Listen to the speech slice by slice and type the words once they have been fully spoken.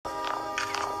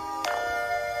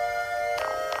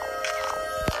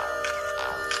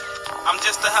I'm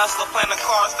just a hustler playing the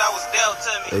cards that was dealt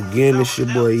to me. Again, it's your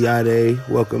boy Yade.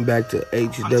 Welcome back to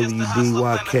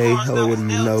HWDYK. Hello, what do you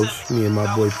know? It's me and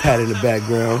my boy Pat in the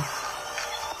background.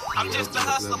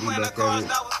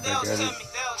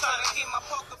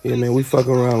 Yeah, man, we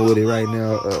fucking around with it right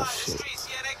now. Shit.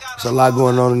 There's a lot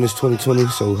going on in this 2020,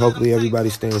 so hopefully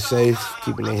everybody's staying safe,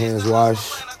 keeping their hands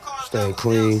washed, staying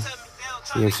clean. You know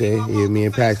what I'm saying? Yeah, me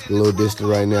and Pat a little distant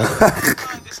right now.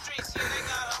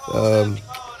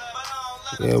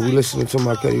 Yeah, we listening to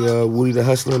my Woody the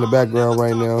Hustler in the background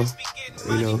right now.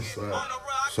 You know,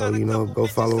 so you know, go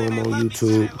follow him on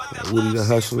YouTube, Woody the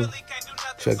Hustler.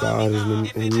 Check out his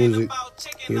music.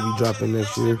 He'll be dropping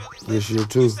this year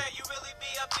too.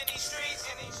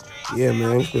 Yeah,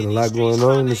 man, it's been a lot going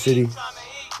on in the city.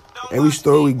 Every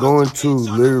store we going to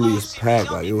literally is packed.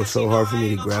 Like, it was so hard for me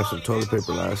to grab some toilet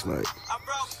paper last night.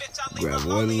 Grab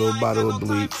one little bottle of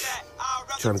bleach,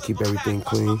 trying to keep everything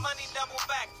clean.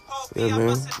 Yeah, man.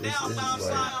 This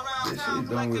shit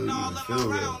don't really even feel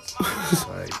real.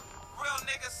 Like,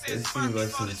 it seems like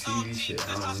some TV shit. I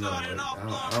don't know.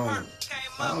 Like,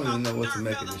 I don't even know what to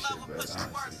make of this shit, bro.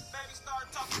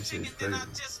 Honestly, this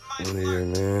shit's crazy. Yeah,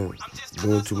 man.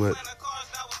 Doing too much.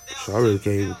 So I really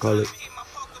can't even call it.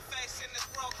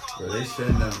 Bro, they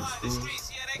shutting down the schools.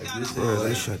 Like, this Bro, like,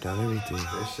 they shut down everything.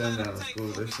 They're shutting down the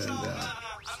schools. They're shutting down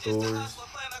stores.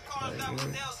 Like,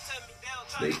 what?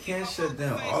 They can't shut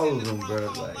down all of them,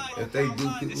 bro. Like, if they do,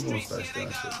 people gonna start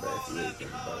stealing shit back. If you really think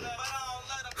about it.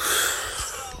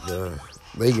 Yeah,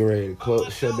 they get ready to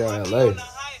shut down LA.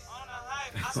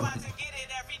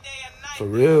 For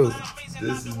real.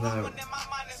 This is not.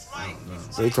 I don't know.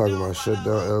 They talking about shut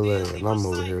down LA, and I'm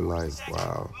over here like,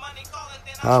 wow.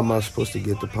 How am I supposed to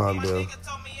get to Palmdale?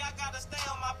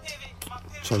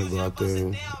 Trying to go out there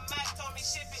and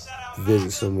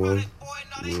visit someone,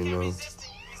 you know.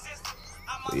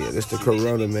 But yeah, this the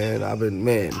corona, man.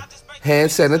 Hand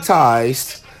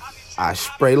sanitized. I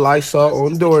spray Lysol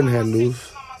on door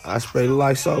handles. I spray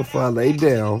Lysol before I lay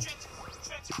down.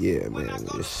 Yeah, man,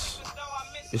 it's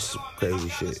some crazy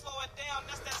shit.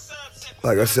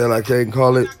 Like I said, I can't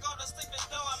call it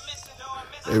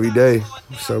every day.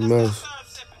 Something else.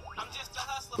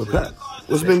 But Pat,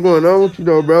 what's been going on with you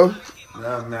though, bro?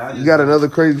 Nah, man, You got another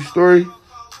crazy story? Nah,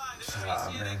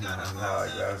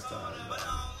 like last time. But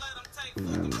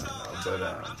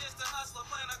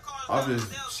I'm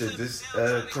just shit. This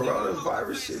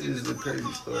coronavirus shit is a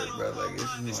crazy story, bro. Like,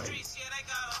 it's like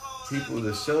people.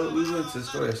 The show we went to the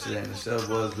store yesterday, and the show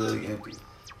was really empty.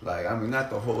 Like, I mean, not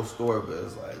the whole store, but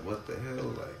it's like, what the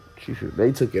hell, like.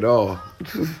 They took it all.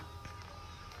 Like,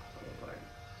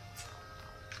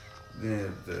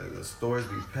 then the stores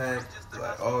be packed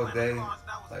like all day.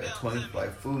 Like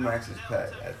Food Max is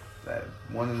packed at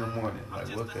 1 in the morning. Like,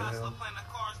 what the hell?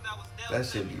 That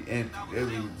shit be empty.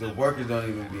 The workers don't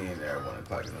even be in there at 1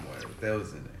 o'clock in the morning. But they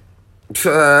was in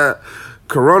there.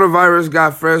 Coronavirus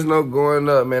got Fresno going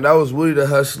up, man. That was Woody the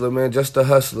Hustler, man. Just the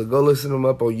Hustler. Go listen to him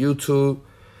up on YouTube.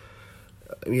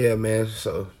 Yeah, man.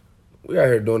 So we out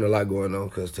here doing a lot going on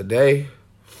because today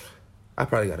I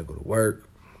probably got to go to work.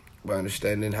 By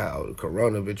understanding how the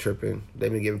corona been tripping,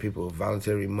 they've been giving people a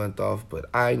voluntary month off, but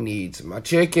I need my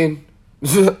chicken.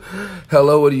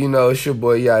 Hello, what do you know? It's your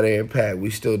boy Yada and Pat.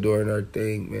 We still doing our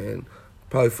thing, man.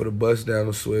 Probably for the bus down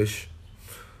a Swish.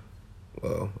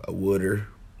 Well, a Wooder.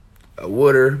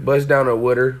 Bust down a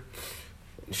Wooder.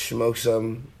 Smoke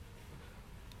something.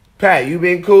 Pat, you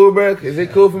been cool, bro? Is it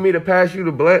cool for me to pass you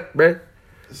the blunt, bro?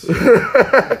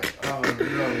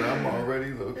 I'm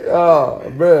already looking.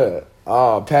 Oh, bro.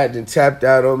 Oh, Pat done tapped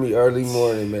out on me early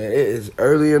morning, man. It is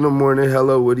early in the morning.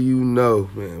 Hello, what do you know,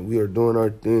 man? We are doing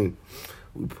our thing.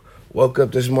 We woke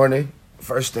up this morning.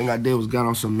 First thing I did was got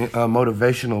on some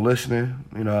motivational listening.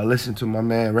 You know, I listened to my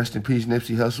man, rest in peace,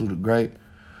 Nipsey Hussle, the great.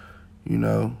 You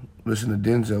know, listen to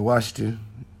Denzel Washington.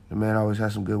 The man always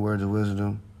has some good words of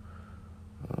wisdom.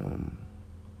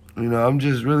 You know, I'm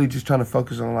just really trying to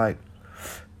focus on, like,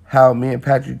 how me and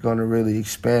Patrick going to really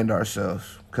expand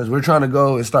ourselves. Because we're trying to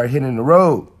go and start hitting the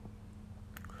road.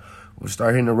 We'll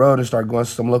start hitting the road and start going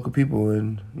to some local people.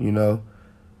 And, you know,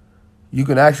 you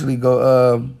can actually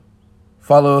go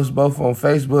follow us both on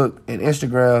Facebook and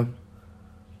Instagram.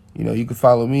 You know, you can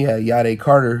follow me at Yade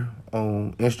Carter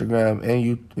on Instagram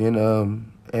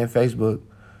and Facebook.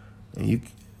 And you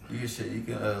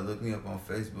can look me up on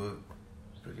Facebook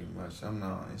pretty much. I'm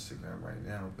not on Instagram right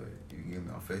now, but you can get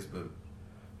me on Facebook.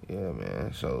 Yeah,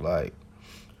 man. So, like,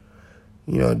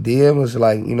 you know, DM us,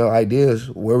 like, you know, ideas,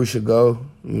 where we should go,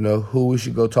 you know, who we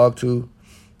should go talk to.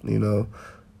 You know,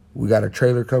 we got a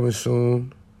trailer coming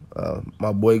soon.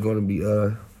 My boy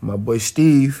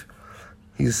Steve,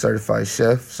 he's a certified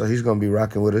chef, so he's going to be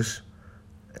rocking with us.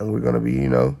 And we're going to be,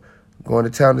 going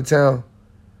to town,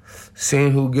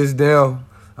 seeing who gets down.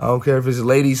 I don't care if it's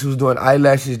ladies who's doing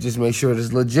eyelashes, just make sure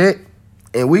it's legit,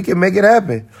 and we can make it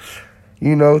happen.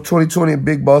 2020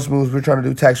 big boss moves, we're trying to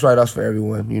do tax write-offs for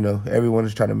everyone. Everyone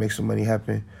is trying to make some money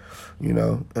happen,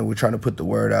 and we're trying to put the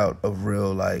word out of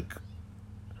real, life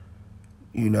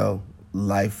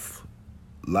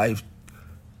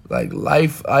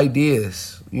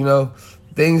ideas,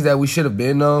 things that we should have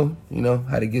been on,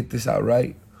 how to get this out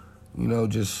right,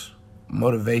 just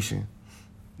motivation.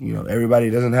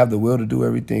 Everybody doesn't have the will to do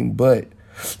everything, but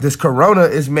this corona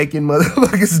is making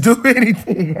motherfuckers do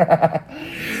anything.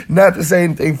 Not to say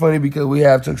anything funny because we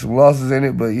have took some losses in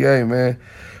it, but yeah, man.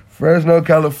 Fresno,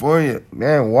 California,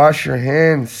 man, wash your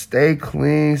hands, stay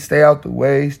clean, stay out the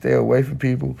way, stay away from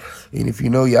people. And if you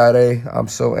know Yade, I'm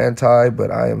so anti, but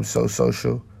I am so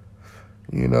social.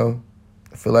 I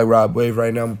feel like Rob Wave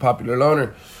right now. I'm a popular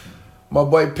loner. My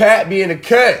boy Pat be in the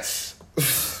cuts.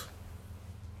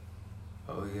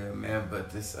 Oh, yeah, man,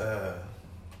 but this, oh,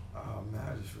 man,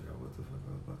 I just forgot what the fuck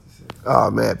I was about to say.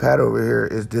 Oh, man, Pat over here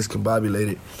is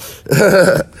discombobulated.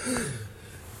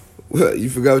 You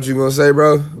forgot what you going to say,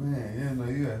 bro? Man, yeah, no,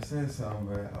 you had said something,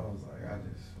 but I was like,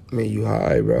 Man, you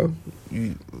high, bro. You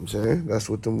know what I'm saying? That's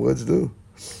what them woods do.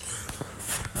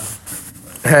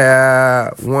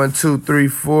 1, 2, 3,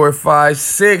 4, 5,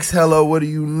 6. Hello, what do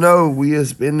you know? We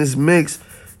is in this mix.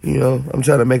 I'm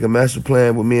trying to make a master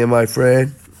plan with me and my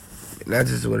friend. And that's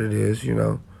just what it is,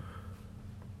 We're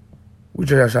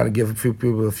just trying to give a few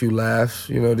people a few laughs,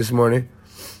 this morning.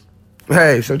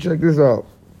 Hey, so check this out.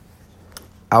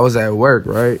 I was at work,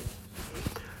 right?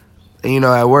 And,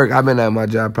 at work, I've been at my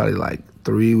job probably like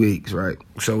 3 weeks, right?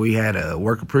 So we had a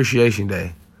work appreciation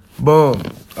day. Boom.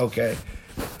 Okay.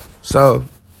 So,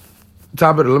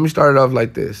 let me start it off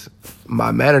like this.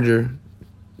 My manager,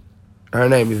 her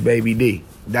name is Baby D.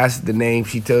 That's the name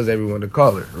she tells everyone to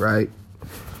call her, right?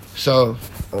 So,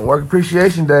 on work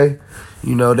appreciation day,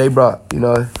 they brought,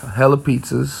 hella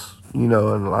pizzas, and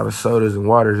a lot of sodas and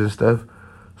waters and stuff.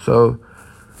 So,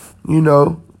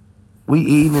 we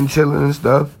eating and chilling and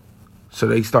stuff. So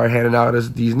they start handing out us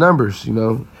these numbers,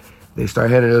 They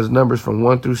start handing us numbers from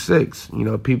 1 through 6.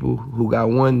 People who got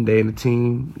 1 day in the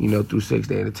team, through 6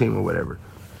 day in the team or whatever.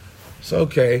 So,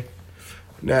 okay.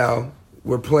 Now,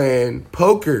 we're playing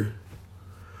poker,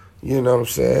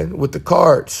 with the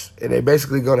cards. And they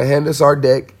basically going to hand us our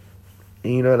deck,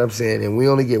 and we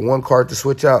only get 1 card to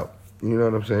switch out,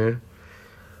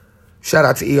 Shout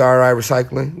out to ERI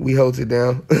Recycling. We holds it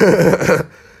down.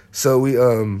 So we,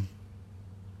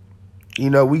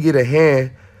 we get a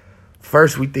hand.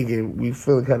 First, we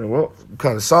feeling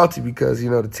kind of salty because,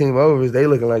 the team over is, they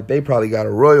looking like they probably got a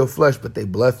royal flush, but they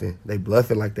bluffing. They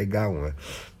bluffing like they got one,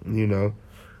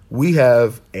 We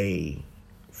have a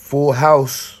full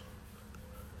house,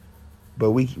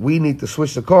 but we need to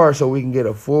switch the card so we can get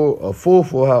a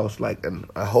full house, like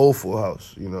a whole full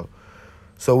house,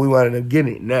 So we wanted to get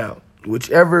it now.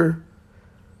 Whichever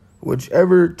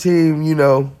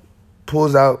team,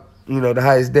 pulls out, the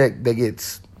highest deck, that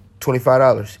gets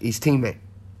 $25 each teammate.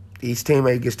 Each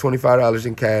teammate gets $25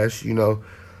 in cash,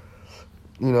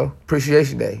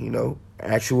 appreciation day,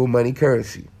 actual money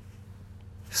currency.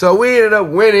 So we ended up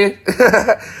winning.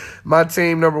 My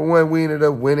team, number 1, we ended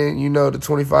up winning, the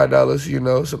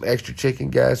 $25, some extra chicken,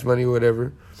 gas money,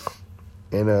 whatever.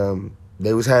 And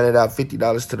they was handing out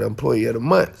 $50 to the employee of the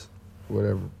month,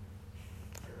 whatever.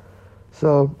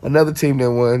 So another team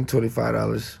that won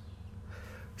 $25.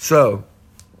 So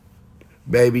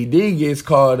Baby D gets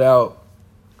called out,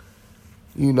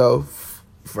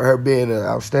 for her being an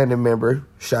outstanding member.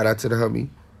 Shout out to the homie,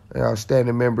 an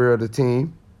outstanding member of the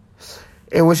team.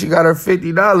 And when she got her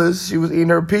 $50, she was eating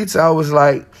her pizza. I was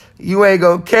like, you ain't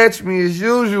gonna catch me as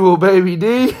usual, Baby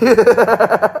D.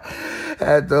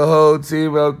 Had the whole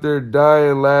team out there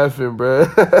dying laughing,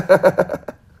 bruh.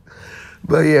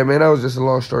 But yeah, man, that was just a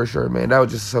long story short, man. That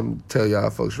was just something to tell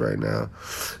y'all folks right now.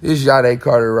 This Yade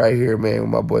Carter right here, man, with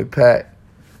my boy Pat.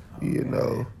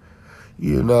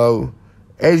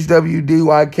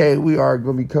 HWDYK, we are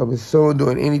going to be coming soon,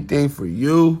 doing anything for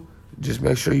you. Just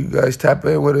make sure you guys tap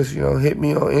in with us. Hit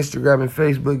me on Instagram and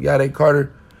Facebook, Yade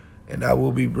Carter, and I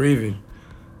will be breathing.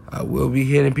 I will be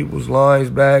hitting people's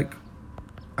lines back.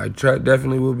 I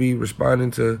definitely will be responding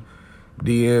to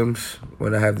DMs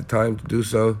when I have the time to do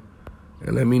so.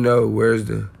 And let me know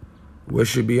what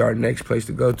should be our next place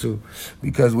to go to,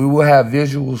 because we will have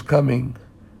visuals coming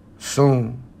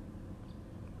soon.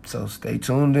 So stay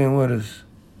tuned in with us.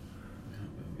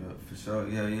 Yeah, for sure.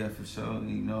 Yeah, for sure.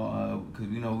 Because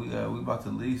we about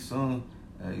to leave soon.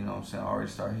 I already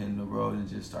start hitting the road and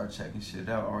just start checking shit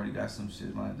out. Already got some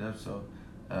shit lined up. So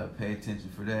Pay attention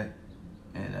for that.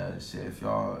 And shit,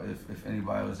 if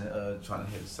anybody was trying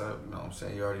to hit us up, you know what I'm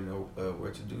saying, you already know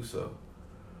where to do so.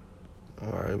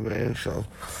 All right, man. So,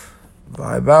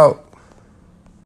 vibe out.